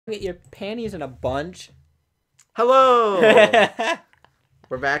Get your panties in a bunch. Hello!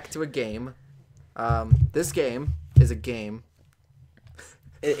 We're back to a game. This game is a game.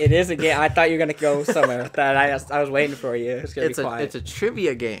 It is a game. I thought you were gonna go somewhere with that. I was waiting for you. It's gonna be quiet. It's a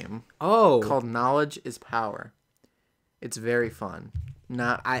trivia game. Oh, called Knowledge is Power. It's very fun. It's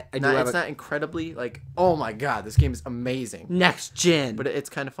not incredibly like, oh my god, this game is amazing. Next gen. But it's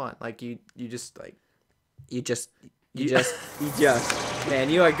kind of fun. Like you just man,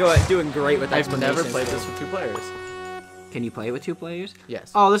 you are doing great with I've explanations. never played this with 2 players. Can you play it with 2 players?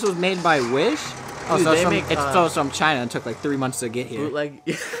 Yes. Oh, this was made by Wish? Oh, Dude, so it's from China and took like 3 months to get here. Bootleg.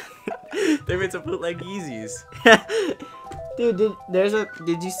 They made some bootleg Yeezys. Dude,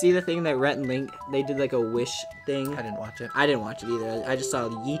 did you see the thing that Rhett and Link, they did like a Wish thing? I didn't watch it. I didn't watch it either. I just saw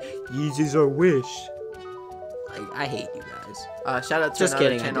Yeezys are Wish. I hate you guys. Shout out to Just another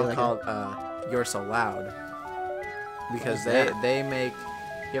kidding, channel called You're So Loud. Because they make...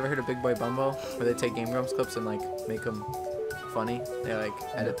 You ever heard of Big Boy Bumbo? Where they take Game Grumps clips and like make them funny? They like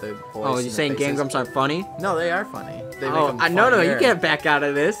edit the voice. Oh, you're saying Game Grumps aren't funny? No, they are funny. They make them no, you can't back out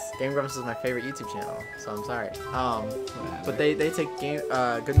of this. Game Grumps is my favorite YouTube channel, so I'm sorry. But they take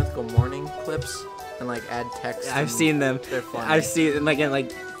Good Mythical Morning clips and like add text. I've seen them. They're funny. I've seen them like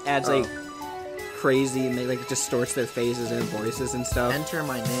adds like crazy and they like distorts their faces and voices and stuff. Enter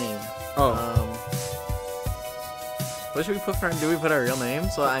my name. Oh. What should we put do we put our real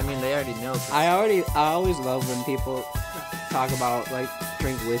names? Well, I mean, they already know. I always love when people talk about like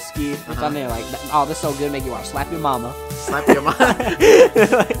drink whiskey or something. Like, oh, this is so good, make you want to slap your mama. Slap your mama.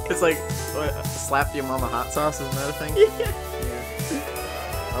 It's like slap your mama hot sauce, isn't that a thing? Yeah.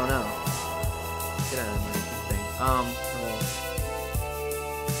 Oh no. Get out of my thing.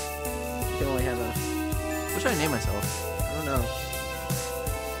 You can only have a. What should I name myself? I don't know.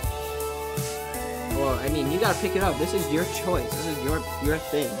 Well, I mean, you gotta pick it up. This is your choice. This is your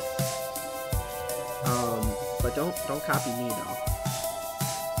thing. But don't copy me though.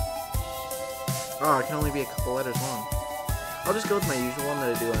 Oh, it can only be a couple letters long. I'll just go with my usual one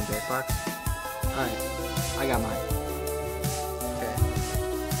that I do on Jackbox. Alright, I got mine. Okay.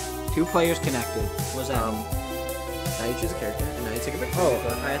 2 players connected. What's that? Now you choose a character, and now you take a picture. Oh,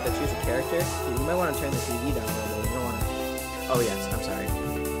 I have to choose a character? Dude, you might want to turn the TV down a little bit. You don't want to. Oh yes, I'm sorry.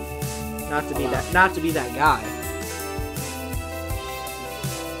 Not to be that guy.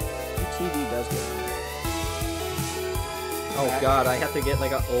 Your TV does get on. Oh god, I have to get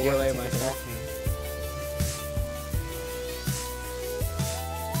like an overlay of myself.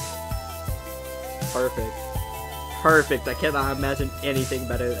 Perfect. Perfect. I cannot imagine anything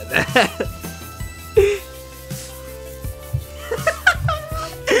better than that.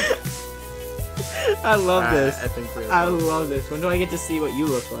 I love this. I think we're I love this. When do I get to see what you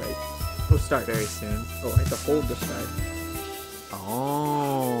look like? We'll start very soon. Oh, I have to hold the start.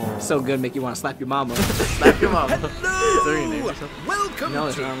 Oh. So good, make you want to slap your mama. Slap your mama. Hello! Welcome No,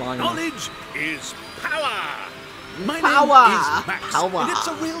 it's to not long enough. Knowledge is Power! My Power! name is Max, Power. and it's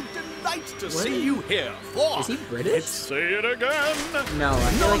a real delight to see you here for... Is he British? Say it again! No,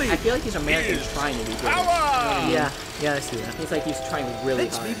 I feel like he's American trying to be British. Power! Yeah, I see that. He's like he's trying really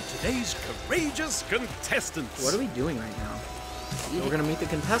Let's hard. meet today's courageous contestants. What are we doing right now? We're gonna meet the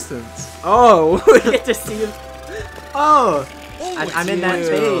contestants. Oh, we get to see him. Oh, Oh, I'm in that it's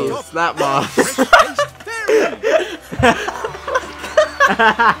phase. your That boss. fresh-faced fairy.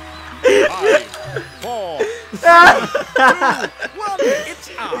 5, 4, 3, 2, 1. It's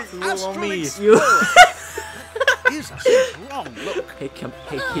our astral me. explorer. Here's a strong look. Hey kid,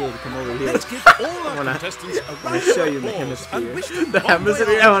 come over here. Let's give all our contestants a round of show you the applause hemisphere. and wish them The bon hemisphere?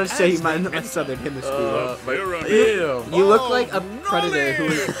 voyage I want to show you as my they southern hemisphere. Ew. You look like a predator who,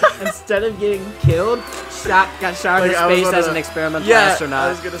 instead of getting killed, got shot into Like, I was space one as of an the- experimental Yeah, astronaut. I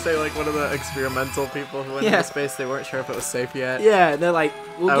was gonna say like one of the experimental people who went Yeah. into space. They weren't sure if it was safe yet. Yeah, they're like,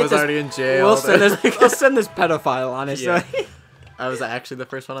 I was already in jail. We'll send this pedophile on it. Yeah. So. I was actually the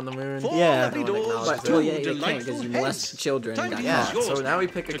first one on the moon. Four Yeah. lovely doors, But- two Well, yeah, you can't delightful because you heads. molest children. Time and got is caught. yours So now we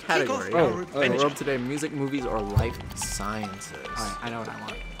pick a to kick off category. our In the adventure. world today: music, movies, or life sciences. Alright, I know what I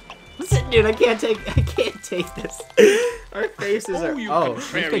want. Listen, dude, I can't take this. Our faces Oh, are. you Oh,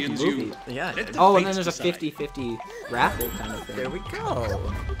 let's pick contrarians, you. movie. Yeah. Let the Oh, and then fates there's a decide. 50-50 raffle kind of There thing. we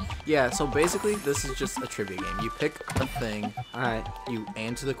go. Yeah. So basically, this is just a trivia game. You pick a thing. Alright, You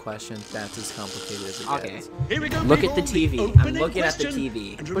answer the question. That's as complicated as it okay. gets. Here we go, Look at the people, TV. I'm opening looking at the question.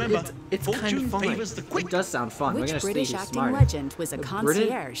 TV. And But remember, it's kind fortune of fun. favors the quick. It does sound fun. We're Which gonna see British who's acting smarter. legend was a The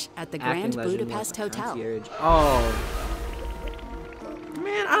concierge at the Acting Grand legend Budapest was a Hotel? concierge. Oh,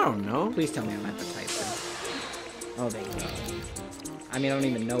 Man, I don't know. please tell me I'm at the type thing. Oh, thank you. I mean, I don't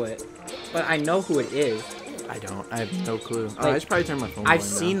even know it, but I know who it is. I don't. I have no clue. Like, I should probably turn my phone. I've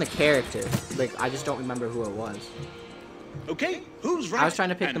volume seen down. the character. Like, I just don't remember who it was. Okay, who's right? I was trying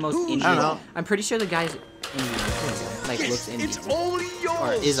to pick the and most who's Indian. I don't wrong? know. I'm pretty sure the guy's Indian. Like, Yes, looks Indian. it's all yours,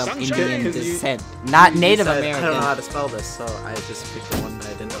 Or is of sunshine. Indian 'Cause you- descent. Not You Native said, American. I don't know how to spell this, so I just picked the one that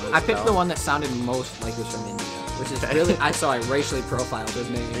I didn't know how to I picked spell. the one that sounded most like it was from India. Which is Okay. really... I racially profiled his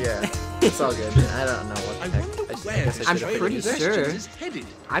name. Yeah, it's all good. I don't know what I the heck. wonder I where guess this I I'm should train have pretty of picked sure. questions is headed.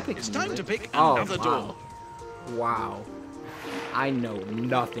 I picked It's time to music. pick Oh, another wow. door. Wow. I know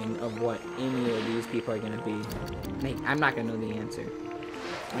nothing of what any of these people are going to be. Mate, I'm not going to know the answer.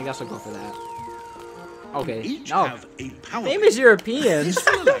 I guess I'll go for that. Okay. Each No. have a power Famous Europeans.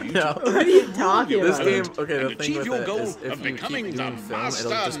 No. What are you talking This about? game, okay, and the thing achieve with your it goal is if of you keep becoming doing the film, it'll master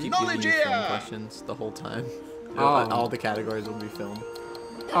just keep giving you film knowledgeer. questions the whole time. Oh. All the categories will be film.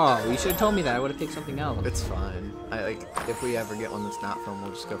 Oh, you should have told me that. I would have picked something else. It's fine. If we ever get one that's not film,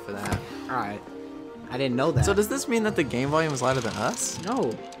 we'll just go for that. Alright. I didn't know that. So does this mean that the game volume is louder than us?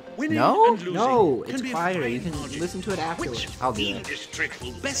 No. Winning No? and losing No, can it's be a quieter. fine You can margin. listen to it afterwards. Which I'll do that. fiendish trick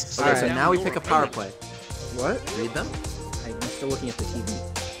will best Okay, Alright. so slow now we down pick a your power opponent? play. What? Read them? I'm still looking at the TV.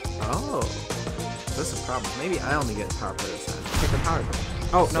 Oh. That's a problem. Maybe I only get power play this time. Pick the power play.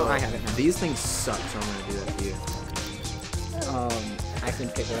 Oh, no, So, I have it now. These things suck, so I'm gonna do that to you. I can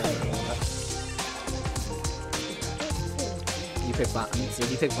pick whatever I want. You pick bombs. Did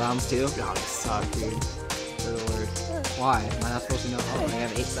you pick bombs too? God, they suck, dude. They're the worst. Why? Am I not supposed to know? Oh, I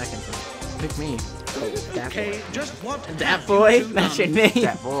have 8 seconds. Pick me. Oh, that Okay, boy. just what That have boy? you two That's your done? name?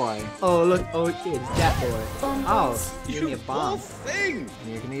 That boy. Oh, look. Oh, it's that boy. Oh, give me a You bomb. poor thing.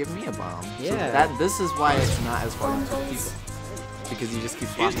 And you're gonna give me a bomb. So Yeah. this is why it's not as fun for people. Because you just keep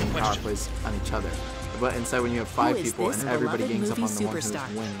Here's the blocking power question. plays on each other. But instead, when you have 5 Who is people this and everybody beloved gangs up on movie the one who's superstar?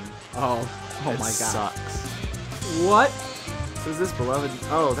 winning, Oh it my god. sucks. What? Who's this beloved?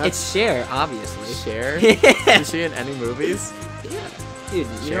 Oh, that's It's Cher, obviously. Cher. Yeah. Is she in any movies? Yeah. Dude,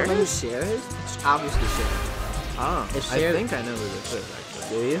 you Cher don't know who is? Cher is? It's obviously Cher. Oh, It's I Cher. think I know who this is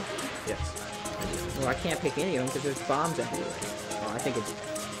actually. Do you? Yes. Well, I can't pick any of them because there's bombs everywhere. Oh, I think it's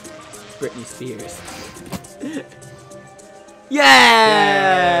Britney Spears.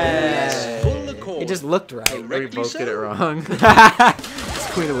 Yes, Yeah! pull the cord. It just looked right. We Correctly both get it so. wrong.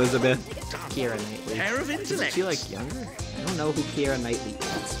 It's Queen Elizabeth. Keira Knightley. Pair of Is intellect. she like younger? I don't know who Keira Knightley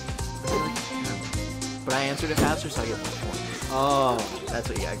is. But I answered it faster, so I get 4 points. Oh, That's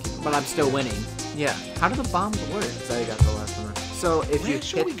what you gotta keep. but I'm still winning. Yeah. How do the bombs work? So I got the last one. So if you Where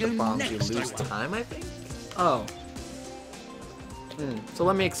shall we hit the go bombs, you next, lose I wonder? time, I think. Oh. So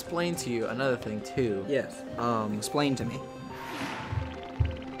let me explain to you another thing too. Yes. Explain to me.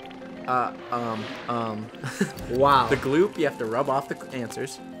 Wow. The gloop you have to rub off the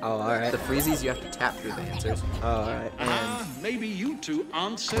answers. Oh, alright. The freezies you have to tap through the answers. Oh, alright. Ah, maybe you two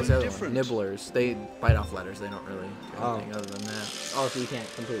aren't so What's the other different. one? Nibblers. They bite off letters. They don't really do Oh. anything other than that. Oh, so you can't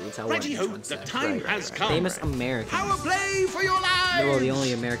completely tell what Righty each ho, one the says. time Right, has right, come. Famous Americans. Power play for your lives. Well, the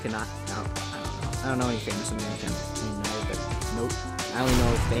only American I don't know any famous Americans. Nope. I only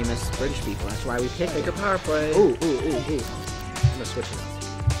know famous British people. That's why we picked Make a it. power play. Ooh. I'm gonna switch it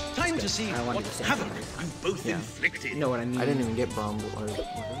up. Time to see I wanted what to say havoc something. you both Yeah. inflicted. You know what I mean? I didn't even get bomb.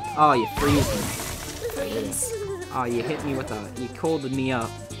 Oh, you freeze me. Oh, you hit me with a. You colded me up.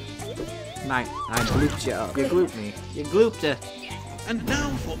 I glooped you up. You glooped me. You glooped it. And now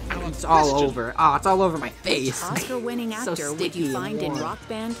for our It's all question. over. Oh, it's all over my face. Oscar-winning So actor would sticky you and find in warm. rock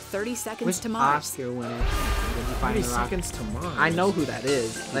band 30 Seconds Which to Mars? Oscar winner? Did you find 30 the rock? seconds to Mars. I know who that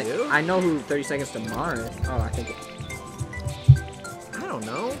is. Like, do? I know who 30 Seconds to Mars. Oh, I think. I don't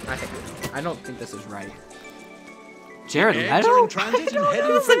know. I don't think this is right. Jared Eggs are in transit and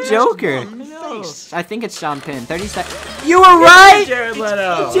heading It's for a just Joker. one face. I think it's Sean Penn. 30 seconds. You were right. Jared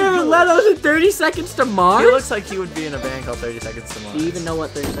Leto. Jared Leto's in 30 Seconds to Mars. He looks like he would be in a band called 30 Seconds to Mars. Do you even know what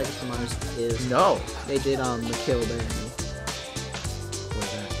 30 Seconds to Mars is? No. They did the Kill Barony.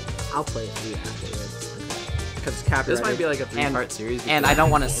 I'll play it for you afterwards. Because it's copyrighted. This might be like a 3-part series. and because I don't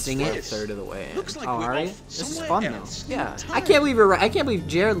want to What's sing we're a it. third of the way in. Looks like Oh, we're are you? off This is somewhere fun, though. else. Yeah. I can't believe you're right. I can't believe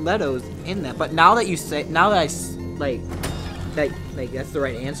Jared Leto's in that. But now that you say, now that like that's the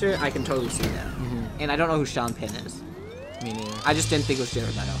right answer, I can totally see that. And I don't know who Sean Penn is. Me neither. I just didn't think it was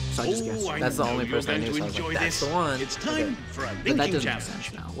Jared Leto, so I just Oh, guessed. I That's the know only you're person I going knew, to so I was like, enjoy that's this. the one. It's time Okay. for a But that linking doesn't make challenge.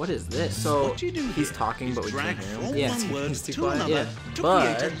 sense now. What is this? So What you do he's here talking, is but we drag can't hear him. from Yeah. one word He's too to quiet. another Yeah. to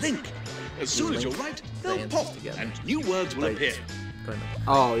But create a link. As soon as you're link right, the they'll answers pop together. and new words will Like, appear. go ahead.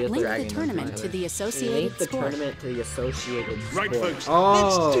 Oh, you have Link dragging the them tournament together. to the link associated the sport. tournament to the associated Right, sport. folks, Oh,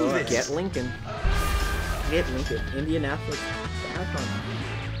 let's do this. Get Lincoln. Get Lincoln. Indianapolis Marathon.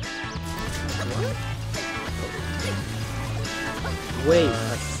 Wait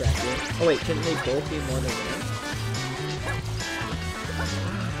a second. Oh wait, couldn't they both be more than one?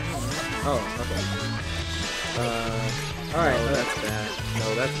 Oh, okay. Alright. No, that's that.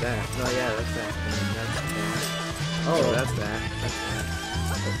 No, that's that. No, yeah, that's that. And then that's that. Oh, No, that's that. That's that.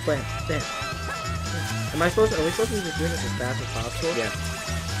 Bam, bam. Are we supposed to be just doing this as fast as possible? Yeah.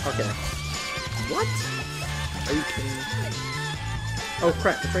 Okay. What? Are you kidding me? Oh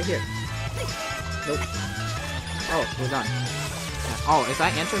crap, it's right here. Nope. Oh, we're done. Oh, is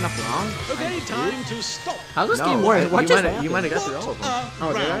that answer enough wrong? Okay, time to stop. How's this No, game work? What just you might have got through all of them.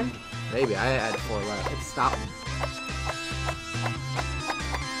 Oh, did I? round. Maybe. I had 4 left. It stopped.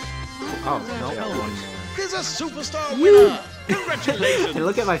 Oh, I got no. 1 more. Here's a superstar You- winner. Congratulations. And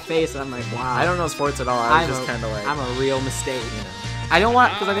look at my face, and I'm like, wow. I don't know sports at all. I was just kind of like, I'm a real mistake. you know. I don't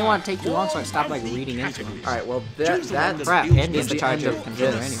want, because I didn't want to take too long, so I stopped like reading into them. All right. Well, Choose the one that Crap, Use and is needs to the charge end your of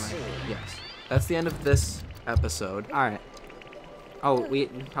controller this. anyway. Yes. That's the end of this episode. Alright. Oh, we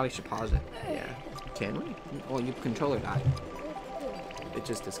probably should pause it. Yeah. Can we? Well, your controller died. It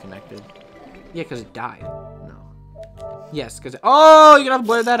just disconnected. Yeah, because it died. No. Yes, because oh, you're gonna have to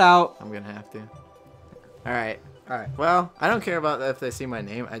blur that out. I'm gonna have to. All right. Alright. Well, I don't care about if they see my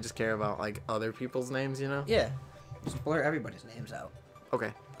name. I just care about like other people's names, you know. Yeah. Just blur everybody's names out.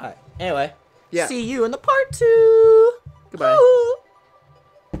 Okay. Alright. Anyway. Yeah. See you in the part 2. Goodbye. Ooh.